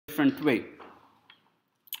different way.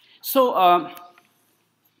 So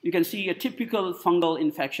you can see a typical fungal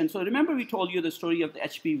infection. So remember we told you the story of the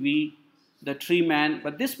HPV, the tree man,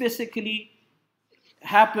 but this basically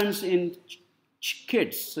happens in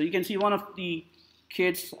kids. So you can see one of the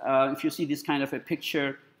kids, if you see this kind of a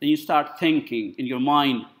picture, then you start thinking in your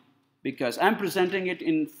mind, because I'm presenting it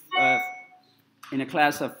in a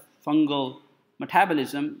class of fungal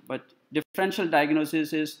metabolism, but differential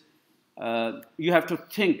diagnosis is you have to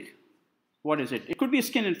think, what is it? It could be a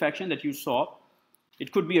skin infection that you saw.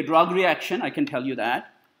 It could be a drug reaction, I can tell you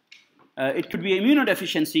that. It could be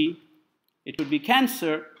immunodeficiency. It could be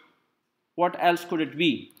cancer. What else could it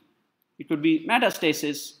be? It could be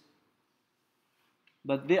metastasis.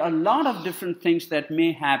 But there are a lot of different things that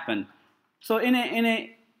may happen. So in a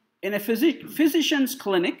physician's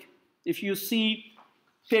clinic, if you see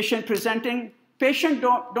patient presenting, patient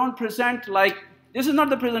don't present like, this is not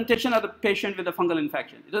the presentation of the patient with a fungal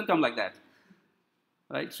infection. It doesn't come like that.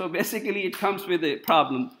 Right? So basically it comes with a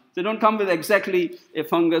problem. They don't come with exactly a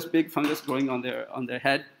fungus, big fungus growing on their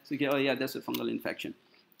head. So you go, oh yeah, that's a fungal infection.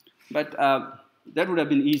 But that would have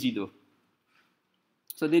been easy though.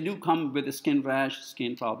 So they do come with a skin rash,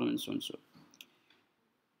 skin problem, and so and so.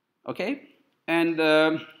 Okay? And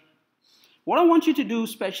what I want you to do,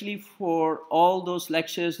 especially for all those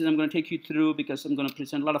lectures that I'm going to take you through, because I'm going to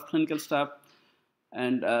present a lot of clinical stuff,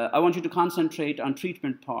 and I want you to concentrate on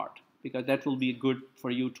treatment part, because that will be good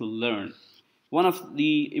for you to learn. One of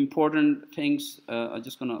the important things, I'm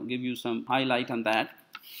just going to give you some highlight on that.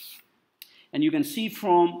 And you can see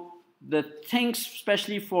from the things,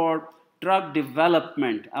 especially for drug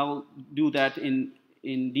development, I'll do that in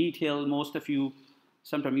detail. Most of you,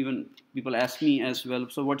 sometimes even people ask me as well,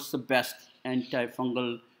 so what's the best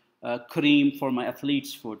antifungal cream for my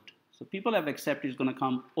athlete's foot? So people have accepted it's going to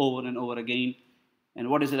come over and over again. And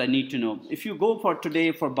what is it I need to know? If you go for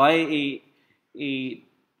today for buy a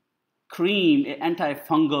cream, an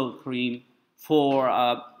antifungal cream for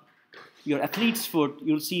your athlete's foot,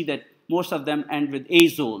 you'll see that most of them end with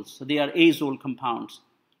azoles. So they are azole compounds.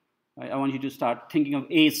 Right? I want you to start thinking of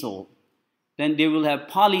azole. Then they will have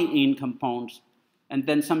polyene compounds. And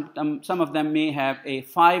then some of them may have a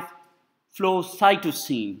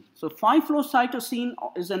 5-fluocytosine. So 5-fluocytosine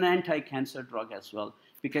is an anti-cancer drug as well,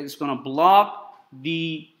 because it's going to block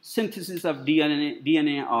the synthesis of DNA,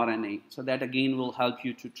 RNA. So that again will help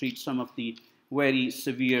you to treat some of the very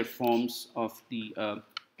severe forms of the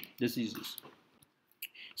diseases.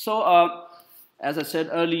 So as I said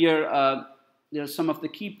earlier, there are some of the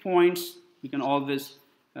key points. You can always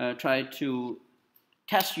try to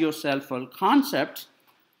test yourself for concepts,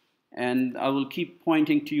 and I will keep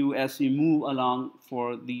pointing to you as we move along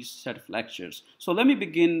for these set of lectures. So let me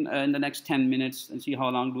begin in the next 10 minutes and see how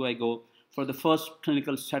long do I go for the first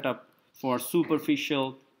clinical setup for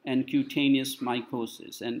superficial and cutaneous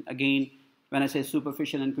mycosis. And again, when I say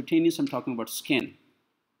superficial and cutaneous, I'm talking about skin.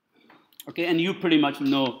 Okay, and you pretty much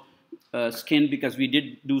know skin, because we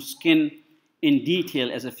did do skin in detail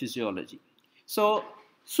as a physiology. So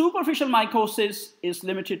superficial mycosis is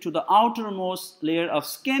limited to the outermost layer of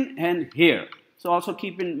skin and hair. So also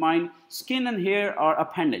keep in mind, skin and hair are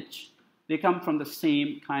appendage. They come from the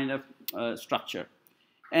same kind of structure.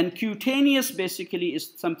 And cutaneous basically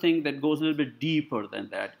is something that goes a little bit deeper than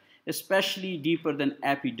that, especially deeper than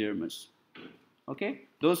epidermis. Okay?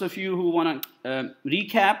 Those of you who want to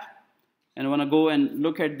recap and want to go and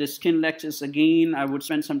look at the skin lectures again, I would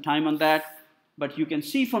spend some time on that. But you can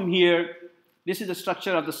see from here, this is the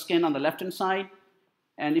structure of the skin on the left-hand side.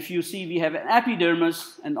 And if you see, we have an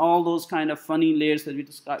epidermis and all those kind of funny layers that we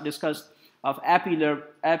discussed of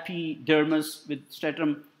epidermis with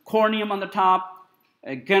stratum corneum on the top,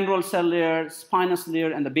 a general cell layer, spinous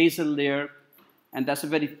layer, and the basal layer. And that's a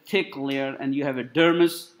very thick layer. And you have a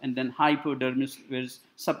dermis and then hypodermis, where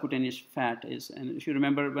subcutaneous fat is. And if you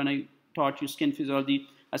remember when I taught you skin physiology,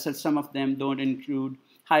 I said some of them don't include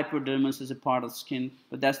hypodermis as a part of skin,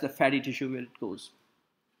 but that's the fatty tissue where it goes.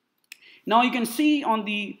 Now you can see on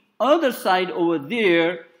the other side over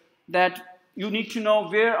there that you need to know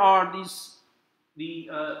where are these, the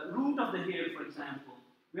root of the hair, for example,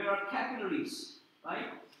 where are capillaries,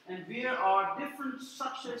 right? And where are different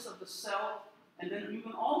structures of the cell, and then you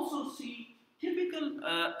can also see typical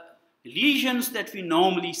lesions that we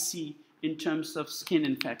normally see in terms of skin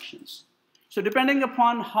infections. So depending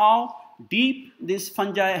upon how deep this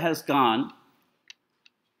fungi has gone,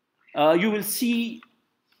 you will see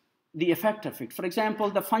the effect of it. For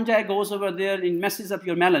example, the fungi goes over there and messes up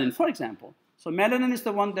your melanin, for example. So melanin is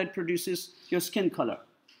the one that produces your skin color.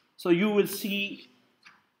 So you will see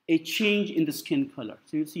a change in the skin color.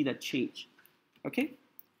 So you'll see that change. Okay?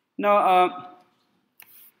 Now,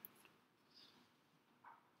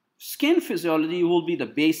 skin physiology will be the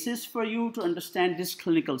basis for you to understand this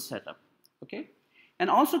clinical setup, okay? And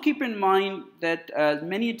also keep in mind that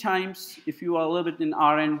many times, if you are a little bit in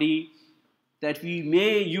R&D, that we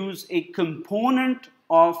may use a component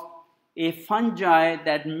of a fungi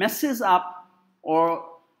that messes up or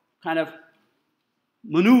kind of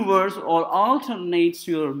maneuvers or alternates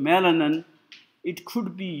your melanin. It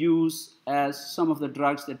could be used as some of the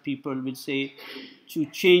drugs that people will say to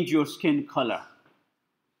change your skin color.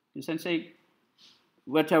 You can say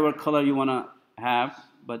whatever color you want to have,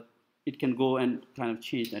 but it can go and kind of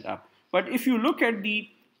change that up. But if you look at the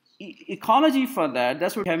ecology for that,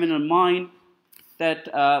 that's what you have in mind, that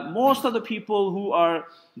most of the people who are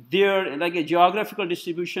there, like a geographical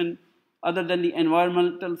distribution, other than the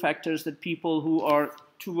environmental factors, that people who are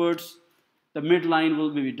towards the midline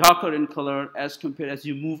will be darker in color as compared as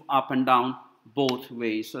you move up and down both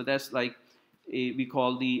ways. So that's like we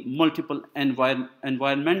call the multiple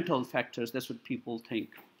environmental factors. That's what people think.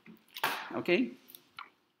 Okay.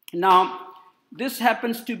 Now, this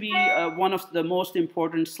happens to be one of the most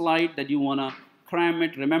important slides that you want to cram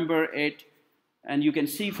it, remember it. And you can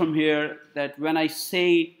see from here that when I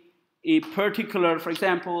say a particular, for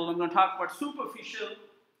example, I'm going to talk about superficial,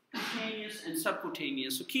 cutaneous, and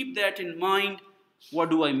subcutaneous. So keep that in mind. What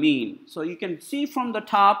do I mean? So you can see from the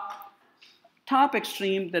top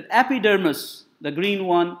extreme that epidermis, the green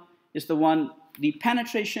one, is the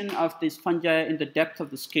penetration of this fungi in the depth of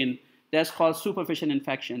the skin. That's called superficial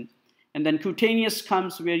infection. And then cutaneous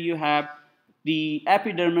comes where you have the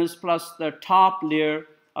epidermis plus the top layer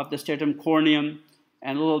of the stratum corneum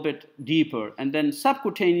and a little bit deeper. And then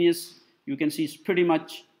subcutaneous, you can see, pretty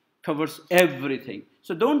much covers everything.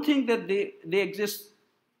 So don't think that they exist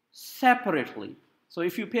separately. So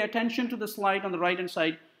if you pay attention to the slide on the right-hand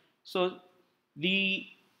side, so the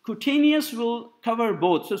cutaneous will cover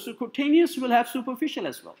both. So cutaneous will have superficial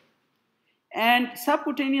as well. And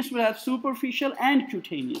subcutaneous will have superficial and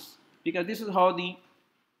cutaneous, because this is how the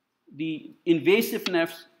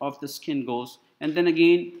invasiveness of the skin goes. And then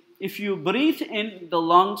again, if you breathe in the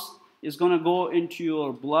lungs, it's going to go into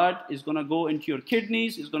your blood, it's going to go into your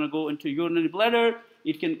kidneys, it's going to go into urinary bladder,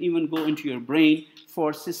 it can even go into your brain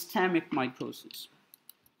for systemic mycosis.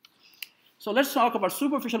 So let's talk about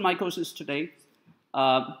superficial mycosis today.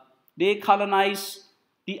 They colonize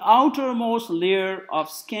the outermost layer of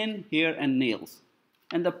skin, hair, and nails.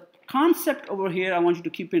 And the concept over here I want you to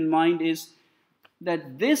keep in mind is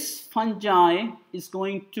that this fungi is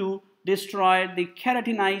going to destroy the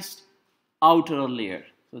keratinized outer layer.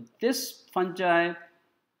 So this fungi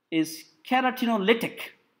is keratinolytic.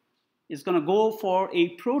 It's going to go for a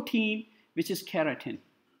protein which is keratin.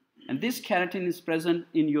 And this keratin is present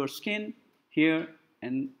in your skin, hair,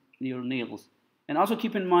 and your nails. And also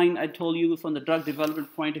keep in mind, I told you from the drug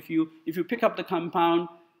development point of view, if you pick up the compound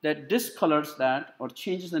that discolors that or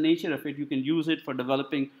changes the nature of it, you can use it for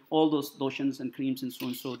developing all those lotions and creams and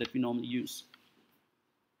so that we normally use.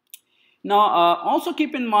 Now, also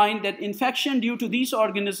keep in mind that infection due to these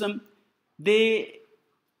organisms, they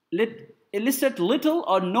elicit little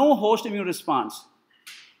or no host immune response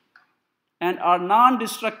and are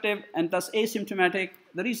non-destructive and thus asymptomatic.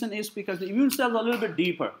 The reason is because the immune cells are a little bit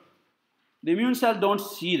deeper. The immune cells don't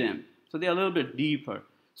see them, so they're a little bit deeper.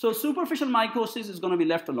 So superficial mycosis is going to be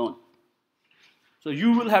left alone. So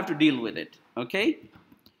you will have to deal with it, okay?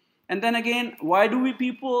 And then again, why do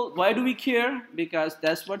we care? Because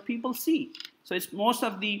that's what people see. So it's most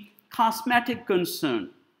of the cosmetic concern.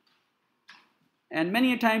 And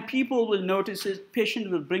many a time people will notice it, patient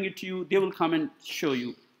will bring it to you, they will come and show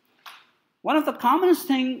you. One of the commonest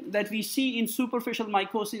things that we see in superficial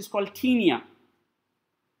mycosis is called tinea.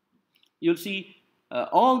 You'll see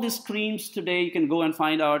all these creams today, you can go and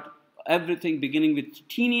find out everything beginning with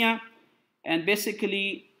tinea. And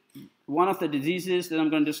basically, one of the diseases that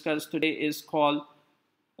I'm going to discuss today is called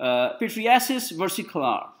pityriasis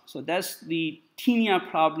versicolor. So that's the tinea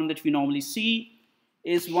problem that we normally see.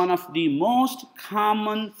 Is one of the most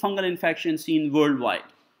common fungal infections seen worldwide.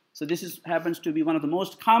 So this happens to be one of the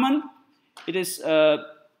most common. It is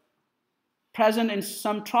present in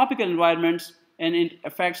some tropical environments, and it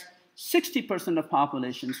affects 60% of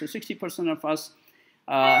population. So 60% of us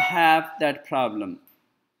have that problem.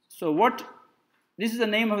 So this is the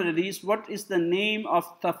name of the disease. What is the name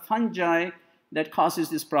of the fungi that causes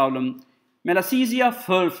this problem? Malassezia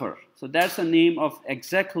furfur. So that's the name of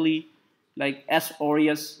exactly like S.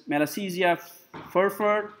 aureus, Malassezia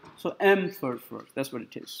furfur, so M. furfur, that's what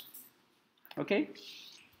it is. Okay?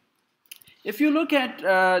 If you look at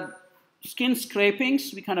skin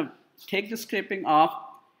scrapings, we kind of take the scraping off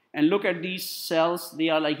and look at these cells. They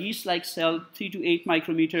are like yeast-like cell, 3 to 8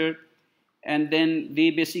 micrometer, and then they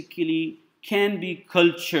basically can be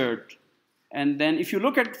cultured. And then if you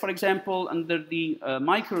look at, for example, under the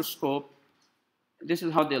microscope, this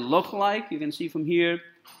is how they look like. You can see from here,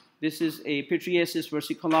 this is a pityriasis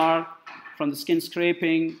versicolor from the skin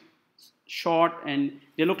scraping, short, and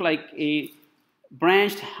they look like a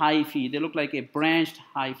branched hyphae. They look like a branched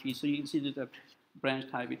hyphae. So you can see the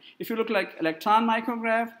branched hyphae. If you look like electron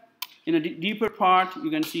micrograph, in a deeper part, you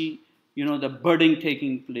can see, you know, the budding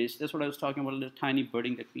taking place. That's what I was talking about, a little tiny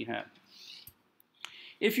budding that we have.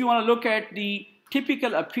 If you want to look at the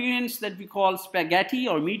typical appearance that we call spaghetti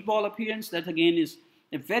or meatball appearance, that again is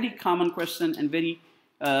a very common question and very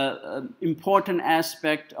important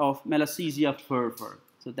aspect of Malassezia furfur.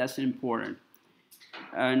 So that's important.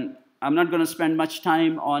 And I'm not going to spend much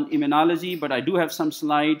time on immunology, but I do have some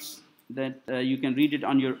slides that you can read it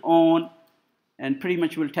on your own, and pretty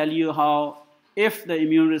much will tell you how, if the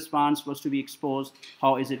immune response was to be exposed,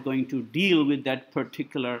 how is it going to deal with that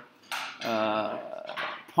particular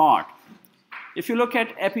part. If you look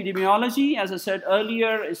at epidemiology, as I said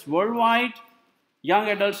earlier, it's worldwide. Young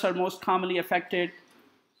adults are most commonly affected,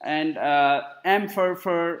 and M.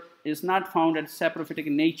 furfur is not found as saprophytic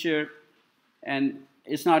in nature, and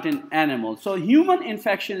it's not in animals. So human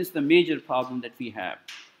infection is the major problem that we have.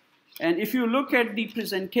 And if you look at the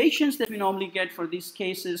presentations that we normally get for these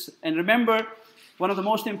cases, and remember, one of the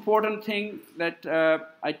most important things that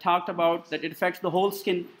I talked about, that it affects the whole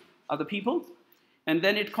skin of the people, and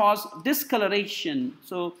then it causes discoloration.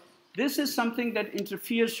 So this is something that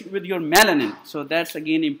interferes with your melanin. So that's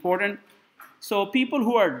again important. So people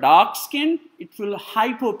who are dark-skinned, it will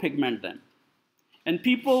hypopigment them. And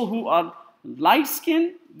people who are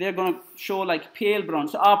light-skinned, they're going to show like pale brown,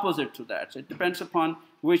 so opposite to that. So it depends upon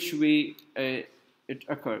which way it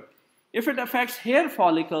occurs. If it affects hair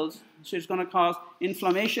follicles, so it's going to cause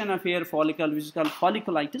inflammation of hair follicle, which is called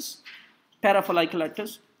folliculitis,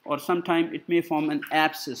 parafolliculitis, or sometimes it may form an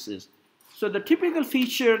abscesses. So the typical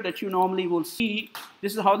feature that you normally will see,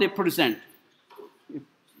 this is how they present.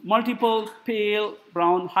 Multiple pale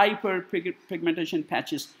brown hyperpigmentation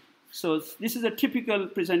patches. So this is a typical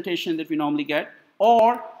presentation that we normally get.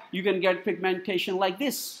 Or you can get pigmentation like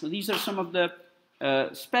this. So these are some of the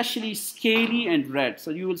especially scaly and red. So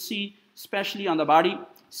you will see, especially on the body,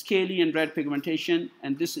 scaly and red pigmentation,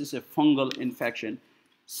 and this is a fungal infection.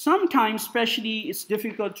 Sometimes, especially, it's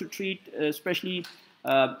difficult to treat, especially,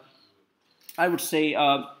 I would say,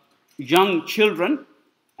 young children,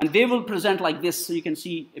 and they will present like this. So you can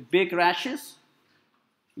see big rashes,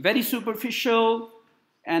 very superficial,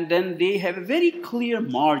 and then they have a very clear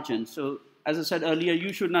margin. So as I said earlier,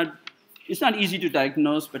 you should not, it's not easy to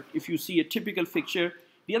diagnose, but if you see a typical picture,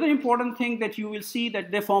 the other important thing that you will see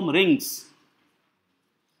that they form rings.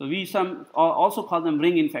 So we also call them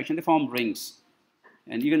ring infection. They form rings.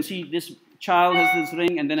 And you can see this child has this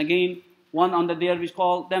ring, and then again, one under there, we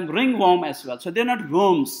call them ringworm as well. So they're not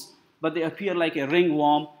worms, but they appear like a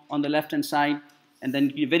ringworm on the left-hand side, and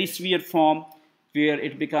then a very severe form where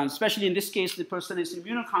it becomes, especially in this case, the person is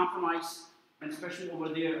immunocompromised, and especially over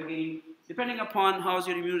there again, depending upon how's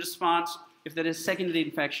your immune response, if there is secondary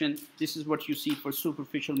infection, this is what you see for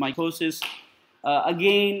superficial mycosis.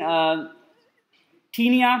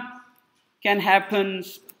 Tinea can happen,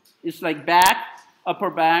 it's like back, upper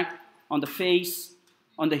back, on the face,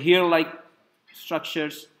 on the hair-like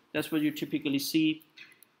structures. That's what you typically see.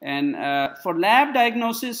 And for lab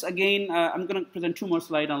diagnosis, again, I'm going to present two more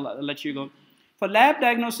slides, I'll let you go. For lab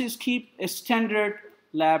diagnosis, keep a standard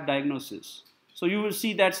lab diagnosis. So you will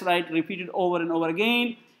see that slide repeated over and over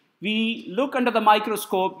again. We look under the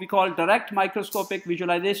microscope, we call direct microscopic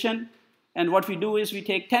visualization. And what we do is we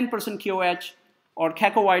take 10% KOH or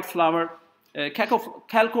cacao white flour,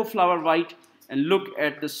 calco flour white, and look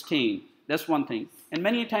at the stain. That's one thing. And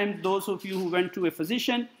many times, those of you who went to a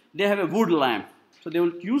physician, they have a wood lamp. So they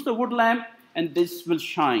will use the wood lamp, and this will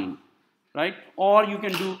shine, right? Or you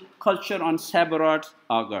can do culture on Sabouraud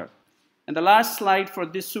agar. And the last slide for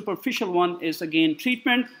this superficial one is again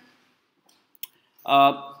treatment.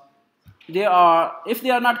 If they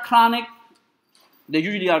are not chronic, they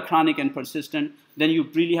usually are chronic and persistent, then you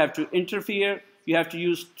really have to interfere. You have to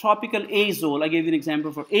use topical azole. I gave you an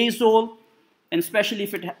example for azole, and especially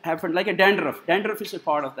if it happened like a dandruff. Dandruff is a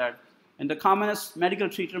part of that. And the commonest medical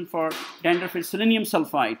treatment for dandruff is selenium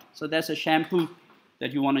sulfite. So that's a shampoo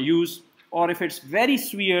that you want to use. Or if it's very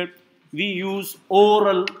severe, we use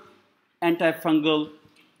oral antifungal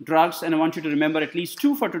drugs. And I want you to remember at least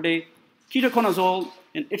two for today, ketoconazole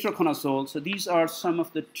and itraconazole. So these are some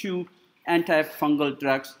of the two antifungal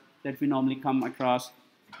drugs that we normally come across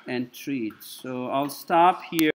and treat. So I'll stop here.